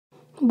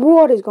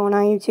What is going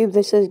on, YouTube?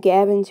 This is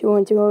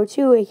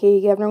Gavin21202, aka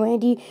Gavin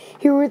Randy,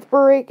 here with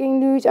breaking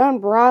news on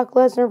Brock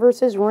Lesnar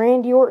versus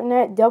Randy Orton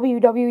at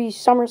WWE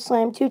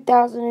SummerSlam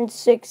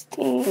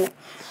 2016.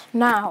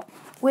 Now,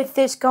 with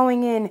this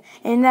going in,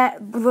 and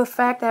that the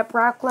fact that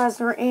Brock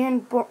Lesnar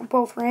and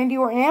both Randy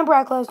Orton and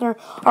Brock Lesnar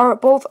are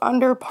both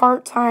under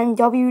part-time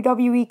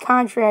WWE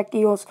contract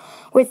deals.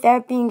 With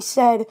that being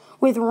said,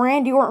 with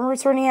Randy Orton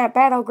returning at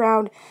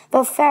Battleground,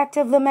 the fact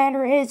of the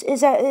matter is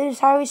that it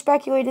is highly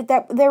speculated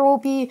that there will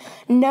be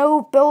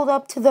no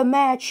build-up to the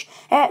match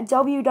at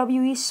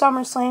WWE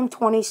SummerSlam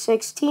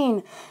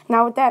 2016.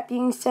 Now, with that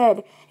being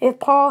said, if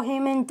Paul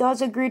Heyman does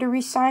agree to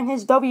re-sign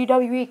his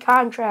WWE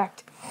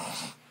contract,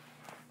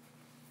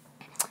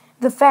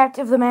 the fact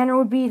of the matter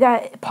would be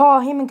that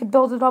Paul Heyman could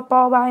build it up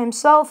all by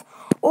himself,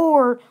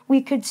 or we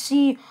could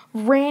see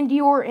Randy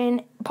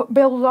Orton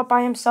build it up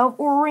by himself,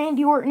 or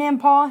Randy Orton and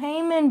Paul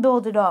Heyman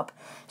build it up.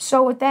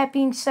 So with that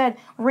being said,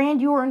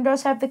 Randy Orton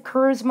does have the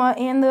charisma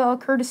and the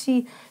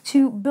courtesy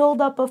to build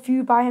up a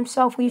feud by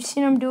himself. We've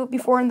seen him do it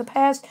before in the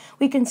past.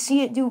 We can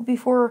see it do it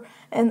before,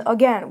 and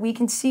again, we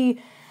can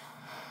see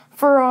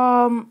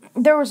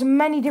there was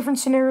many different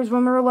scenarios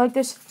when they were like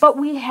this, but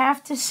we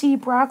have to see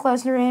Brock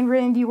Lesnar and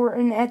Randy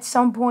Orton at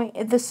some point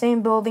at the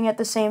same building at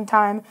the same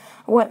time,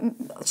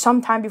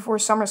 sometime before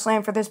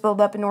SummerSlam for this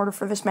build-up in order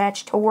for this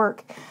match to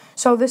work.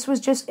 So this was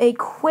just a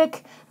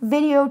quick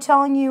video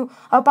telling you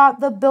about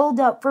the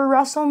build-up for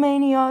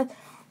WrestleMania,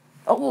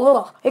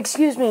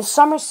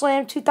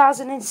 SummerSlam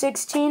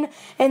 2016,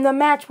 and the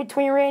match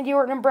between Randy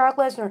Orton and Brock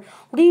Lesnar.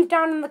 Leave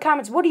down in the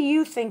comments, what do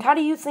you think? How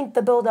do you think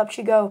the build-up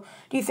should go?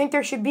 Do you think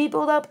there should be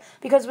build-up?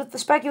 Because with the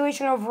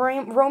speculation of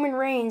Roman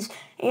Reigns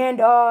and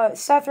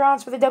Seth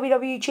Rollins for the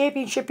WWE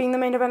Championship being the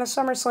main event of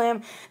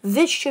SummerSlam,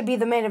 this should be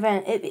the main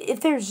event.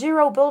 If there's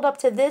zero build-up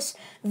to this,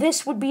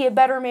 this would be a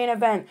better main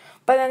event.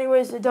 But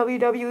anyways, the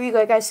WWE,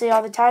 like I say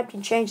all the time,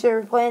 can change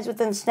their plans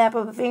within the snap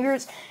of the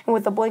fingers and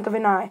with the blink of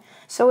an eye.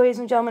 So, ladies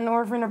and gentlemen, in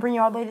order for me to bring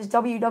you all the latest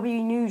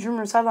WWE news,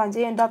 rumors, headlines,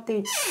 and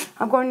updates,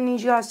 I'm going to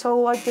need you guys to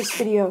like this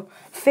video,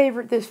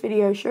 favorite this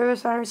video, share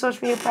this on every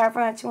social media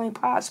platform that's only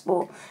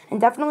possible,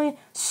 and definitely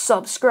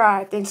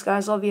subscribe. Thanks,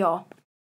 guys. Love you all.